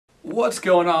What's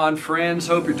going on, friends?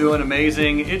 Hope you're doing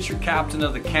amazing. It's your captain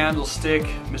of the candlestick,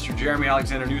 Mr. Jeremy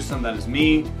Alexander Newsom. That is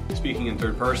me, speaking in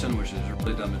third person, which is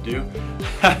really dumb to do.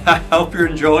 Hope you're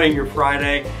enjoying your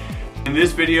Friday. In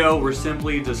this video, we're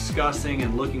simply discussing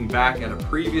and looking back at a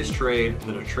previous trade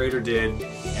that a trader did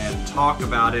and talk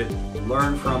about it,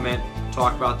 learn from it,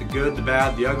 talk about the good, the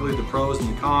bad, the ugly, the pros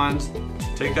and the cons.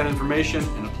 Take that information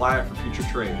and apply it for future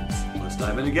trades. Let's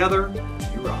dive in together.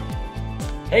 You rock.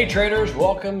 Hey traders,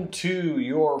 welcome to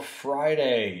your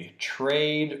Friday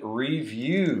trade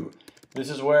review. This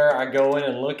is where I go in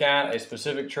and look at a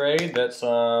specific trade that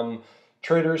some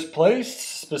traders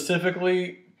placed,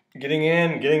 specifically getting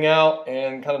in, getting out,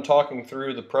 and kind of talking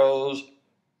through the pros,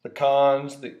 the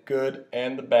cons, the good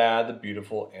and the bad, the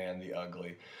beautiful and the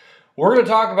ugly. We're going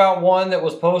to talk about one that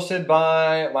was posted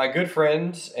by my good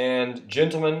friends and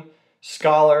gentleman,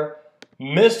 scholar,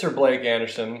 Mr. Blake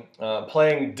Anderson,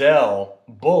 playing Dell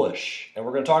bullish. And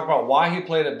we're going to talk about why he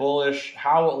played it bullish,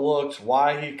 how it looks,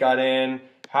 why he got in,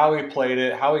 how he played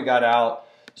it, how he got out.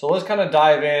 So let's kind of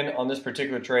dive in on this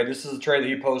particular trade. This is a trade that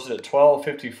he posted at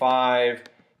 12:55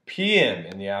 p.m.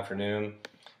 in the afternoon.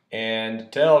 And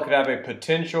Dell could have a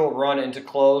potential run into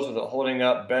close with it holding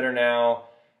up better now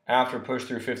after push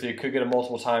through 50. It could get a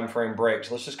multiple time frame break.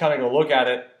 So let's just kind of go look at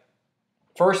it.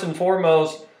 First and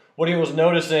foremost, what he was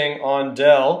noticing on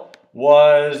Dell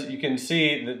was, you can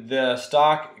see that the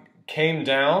stock came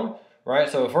down, right?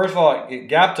 So first of all, it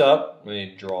gapped up. Let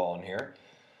me draw on here.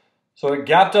 So it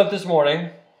gapped up this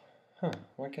morning.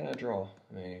 Why can't I draw?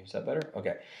 Is that better?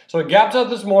 Okay. So it gapped up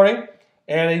this morning,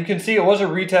 and you can see it was a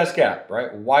retest gap,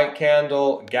 right? White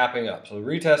candle gapping up. So the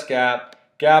retest gap,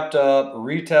 gapped up,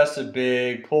 retested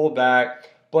big, pulled back,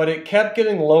 but it kept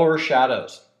getting lower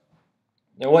shadows.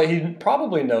 And what he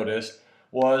probably noticed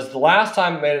was the last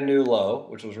time it made a new low,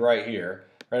 which was right here,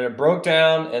 right? It broke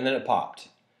down and then it popped.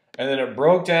 And then it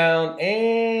broke down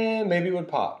and maybe it would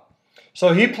pop.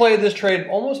 So he played this trade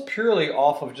almost purely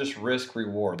off of just risk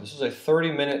reward. This was a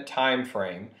 30-minute time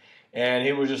frame, and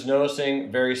he was just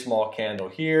noticing very small candle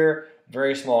here,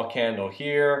 very small candle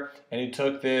here, and he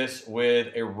took this with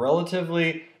a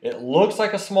relatively, it looks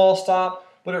like a small stop,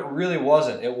 but it really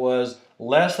wasn't. It was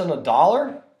less than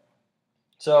 $1.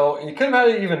 So you could have had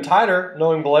it even tighter,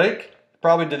 knowing Blake.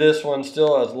 Probably did this one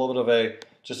still as a little bit of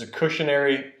just a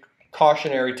cautionary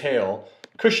tale,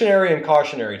 cautionary and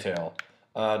cautionary tale,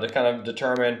 to kind of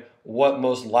determine what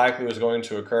most likely was going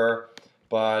to occur.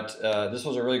 But this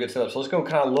was a really good setup. So let's go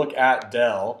kind of look at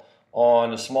Dell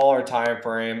on a smaller time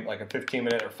frame, like a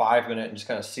 15-minute or 5-minute, and just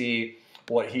kind of see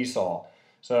what he saw.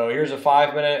 So here's a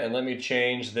 5-minute, and let me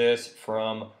change this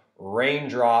from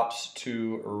raindrops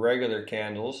to regular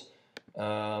candles.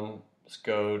 Let's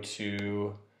go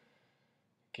to,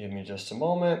 give me just a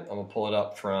moment. I'm going to pull it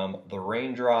up from the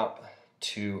raindrop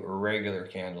to regular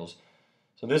candles.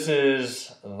 So this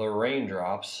is the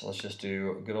raindrops. Let's just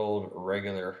do good old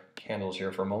regular candles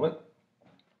here for a moment.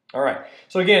 All right.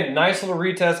 So again, nice little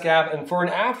retest gap. And for an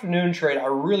afternoon trade, I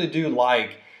really do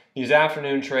like these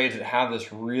afternoon trades that have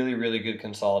this really, really good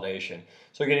consolidation.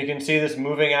 So again, you can see this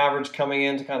moving average coming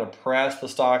in to kind of press the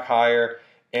stock higher.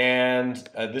 And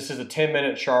this is a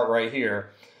 10-minute chart right here.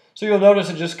 So you'll notice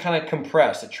it just kind of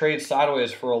compressed. It trades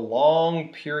sideways for a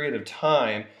long period of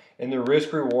time, and the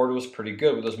risk reward was pretty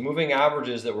good with those moving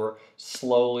averages that were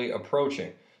slowly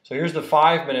approaching. So here's the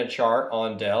 5-minute chart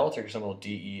on Dell, ticker symbol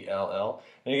DELL.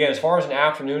 And again, as far as an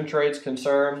afternoon trade is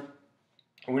concerned,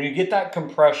 when you get that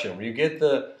compression, when you get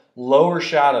the lower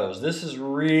shadows, this is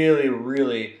really,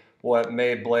 really what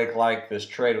made Blake like this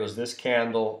trade, was this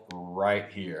candle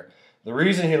right here. The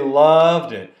reason he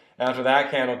loved it after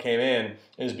that candle came in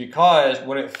is because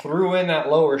when it threw in that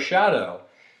lower shadow,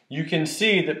 you can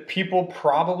see that people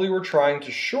probably were trying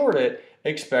to short it,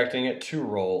 expecting it to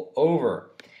roll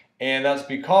over. And that's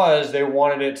because they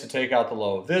wanted it to take out the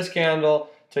low of this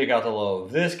candle, take out the low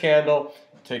of this candle,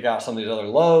 take out some of these other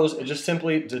lows. It just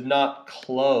simply did not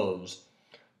close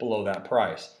below that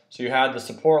price. So you had the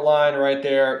support line right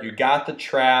there, you got the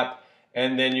trap,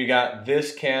 and then you got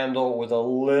this candle with a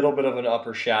little bit of an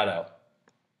upper shadow.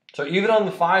 So even on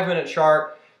the 5-minute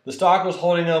chart, the stock was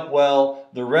holding up well.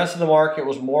 The rest of the market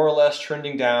was more or less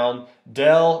trending down.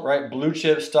 Dell, right, blue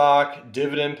chip stock,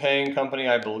 dividend paying company,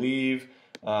 I believe.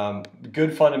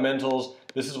 Good fundamentals.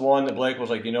 This is one that Blake was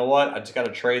like, you know what? I just got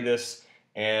to trade this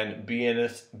and be in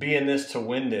this to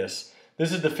win this.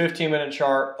 This is the 15-minute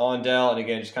chart on Dell, and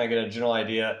again, just kind of get a general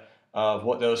idea of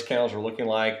what those candles were looking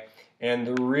like. And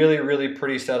the really, really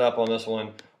pretty setup on this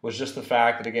one was just the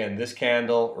fact that, again, this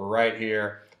candle right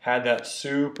here had that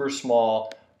super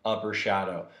small upper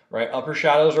shadow, right? Upper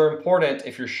shadows are important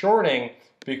if you're shorting,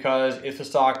 because if the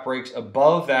stock breaks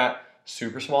above that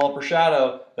super small upper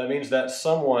shadow, that means that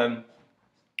someone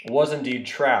was indeed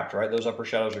trapped, right? Those upper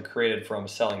shadows are created from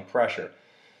selling pressure.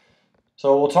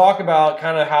 So we'll talk about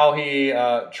kind of how he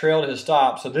trailed his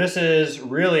stop. So this is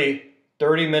really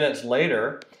 30 minutes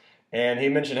later, and he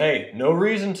mentioned, hey, no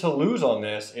reason to lose on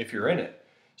this if you're in it.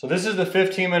 So this is the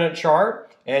 15-minute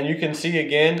chart, and you can see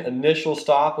again, initial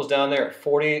stop was down there at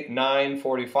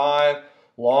 49.45,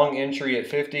 long entry at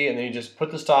 50, and then he just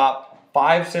put the stop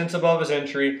 5 cents above his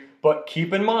entry. But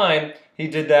keep in mind, he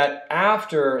did that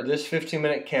after this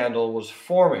 15-minute candle was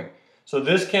forming. So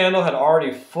this candle had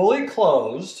already fully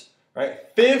closed, right?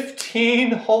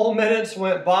 15 whole minutes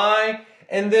went by,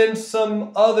 and then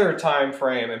some other time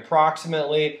frame,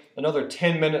 approximately another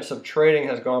 10 minutes of trading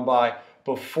has gone by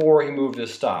before he moved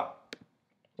his stop.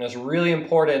 That's really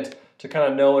important to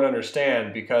kind of know and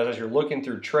understand, because as you're looking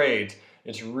through trades,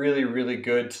 it's really, really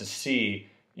good to see,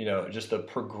 you know, just the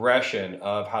progression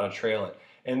of how to trail it.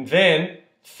 And then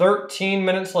 13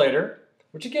 minutes later,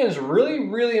 which again is really,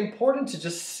 really important to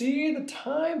just see the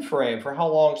time frame for how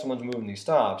long someone's moving these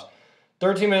stops.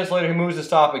 13 minutes later, he moves the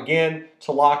stop again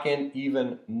to lock in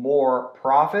even more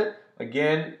profit.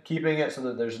 Again, keeping it so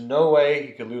that there's no way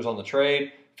he could lose on the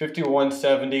trade.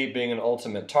 51.70 being an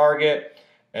ultimate target.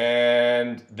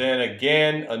 And then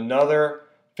again, another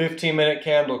 15-minute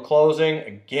candle closing.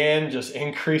 Again, just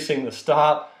increasing the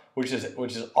stop, which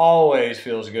is always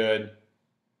feels good.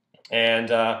 And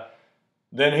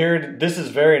then here, this is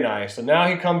very nice. So now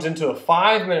he comes into a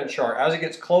 5-minute chart as it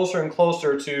gets closer and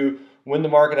closer to when the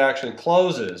market actually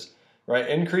closes, right?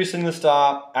 Increasing the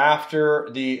stop after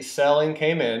the selling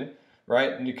came in,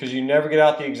 right? Because you never get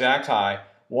out the exact high.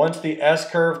 Once the S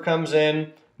curve comes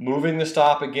in, moving the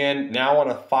stop again, now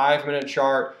on a 5-minute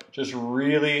chart, just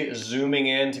really zooming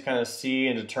in to kind of see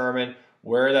and determine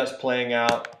where that's playing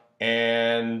out.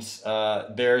 And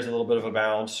there's a little bit of a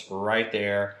bounce right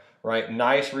there, right?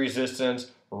 Nice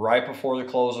resistance right before the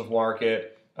close of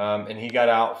market. And he got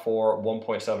out for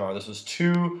 1.7 hour. This was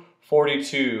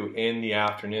 2:42 in the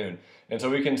afternoon. And so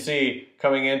we can see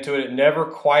coming into it, it never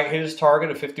quite hit his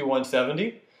target of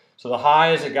 51.70. So the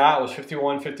high as it got was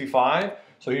 51.55.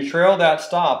 So he trailed that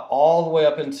stop all the way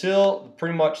up until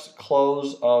pretty much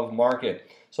close of market.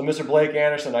 So Mr. Blake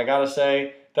Anderson, I gotta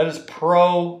say, that is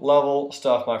pro level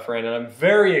stuff, my friend. And I'm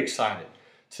very excited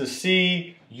to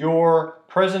see your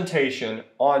presentation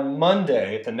on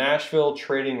Monday at the Nashville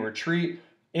Trading Retreat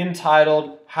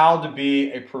entitled How to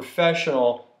Be a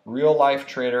Professional Real-Life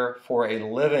Trader for a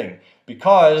Living,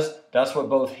 because that's what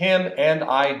both him and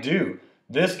I do.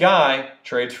 This guy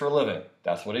trades for a living.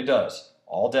 That's what he does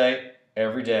all day,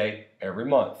 every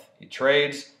month. He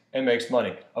trades and makes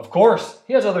money. Of course,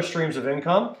 he has other streams of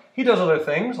income. He does other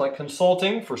things like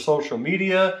consulting for social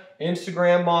media,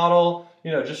 Instagram model,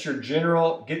 you know, just your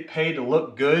general get paid to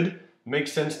look good.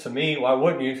 Makes sense to me. Why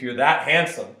wouldn't you if you're that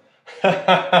handsome?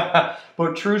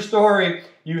 But true story,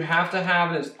 you have to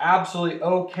have it. It's absolutely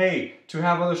okay to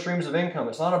have other streams of income.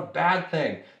 It's not a bad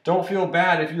thing. Don't feel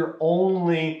bad if you're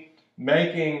only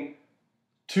making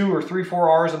 2 or 3,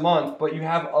 4 hours a month, but you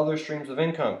have other streams of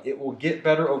income. It will get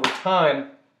better over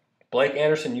time. Blake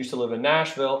Anderson used to live in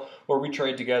Nashville, where we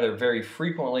trade together very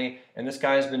frequently, and this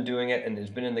guy has been doing it and has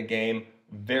been in the game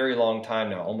very long time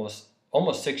now,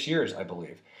 almost 6 years, I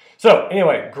believe. So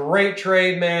anyway, great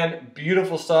trade, man.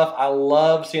 Beautiful stuff. I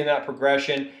love seeing that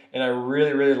progression, and I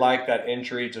really, really like that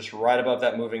entry just right above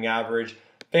that moving average.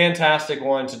 Fantastic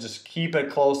one to just keep a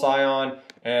close eye on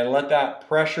and let that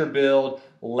pressure build,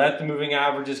 let the moving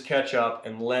averages catch up,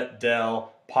 and let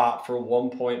Dell pop for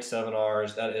 1.7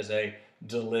 hours. That is a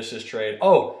delicious trade.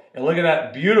 Oh, and look at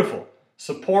that beautiful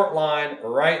support line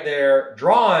right there,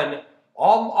 drawn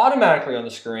automatically on the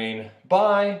screen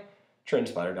by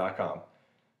TrendSpider.com.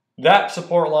 That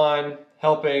support line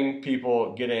helping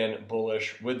people get in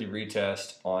bullish with the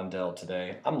retest on Dell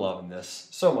today. I'm loving this.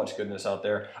 So much goodness out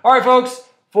there. All right, folks.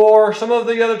 For some of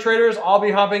the other traders, I'll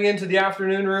be hopping into the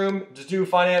afternoon room to do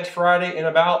Finance Friday in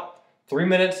about 3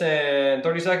 minutes and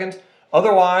 30 seconds.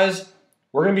 Otherwise,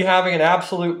 we're going to be having an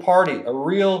absolute party, a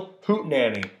real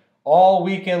hootenanny, all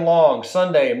weekend long,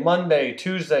 Sunday, Monday,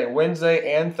 Tuesday,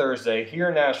 Wednesday, and Thursday here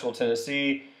in Nashville,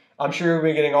 Tennessee. I'm sure you'll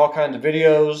be getting all kinds of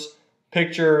videos,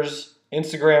 pictures,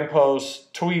 Instagram posts,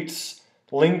 tweets,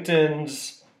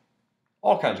 LinkedIn's,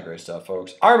 all kinds of great stuff,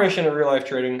 folks. Our mission in real life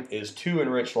trading is to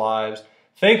enrich lives.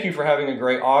 Thank you for having a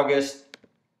great August.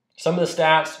 Some of the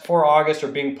stats for August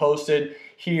are being posted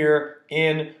here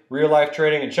in real life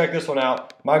trading. And check this one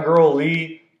out. My girl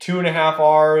Lee, 2.5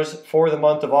 hours for the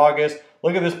month of August.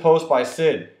 Look at this post by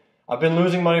Sid. I've been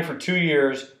losing money for 2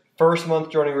 years. First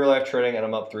month joining real life trading, and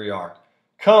I'm up 3R.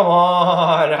 Come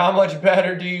on, how much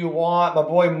better do you want? My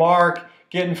boy Mark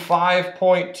getting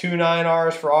 5.29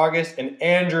 Rs for August. And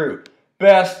Andrew,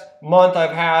 best month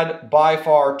I've had by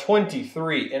far,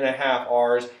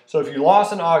 23.5 Rs. So if you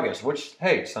lost in August, which,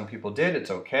 hey, some people did, it's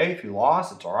okay. If you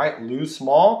lost, it's all right. Lose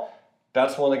small.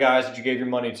 That's one of the guys that you gave your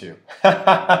money to.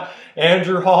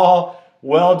 Andrew Hall,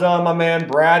 well done, my man.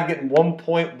 Brad getting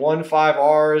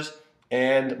 1.15 Rs.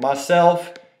 And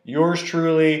myself, yours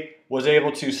truly, was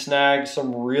able to snag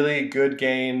some really good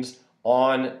gains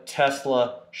on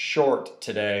Tesla short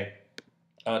today.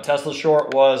 Tesla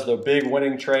short was the big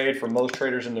winning trade for most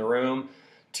traders in the room.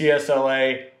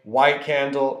 TSLA, white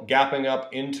candle, gapping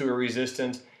up into a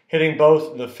resistance, hitting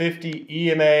both the 50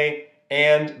 EMA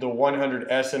and the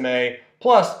 100 SMA.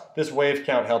 Plus, this wave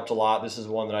count helped a lot. This is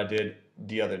one that I did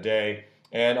the other day.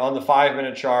 And on the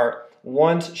 5-minute chart,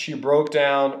 once she broke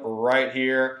down right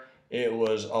here, it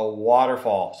was a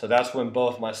waterfall. So that's when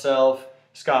both myself,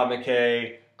 Scott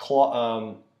McKay,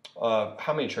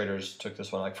 how many traders took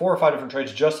this one? Like 4 or 5 different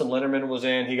trades. Justin Linderman was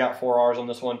in. He got 4 Rs on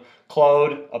this one.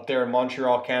 Claude up there in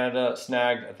Montreal, Canada,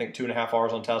 snagged, I think, 2.5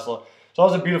 Rs on Tesla. So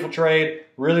that was a beautiful trade.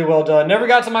 Really well done. Never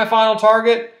got to my final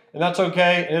target, and that's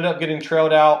okay. Ended up getting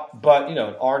trailed out, but, you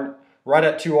know, right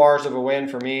at 2 Rs of a win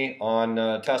for me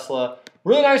on Tesla.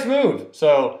 Really nice move.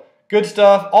 So good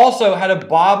stuff. Also had a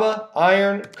Baba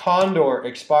Iron Condor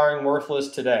expiring worthless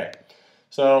today.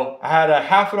 So I had a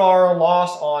half an hour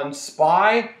loss on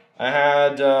SPY. I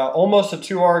had almost a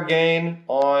 2 R gain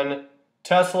on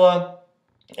Tesla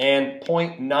and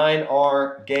 0.9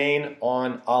 R gain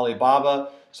on Alibaba.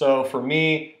 So for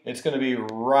me, it's going to be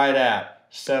right at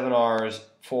 7 Rs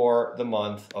for the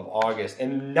month of August.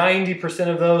 And 90%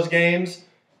 of those gains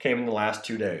came in the last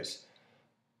 2 days.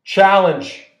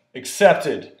 Challenge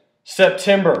accepted.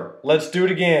 September. Let's do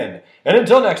it again. And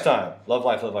until next time, love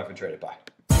life, and trade it. Bye.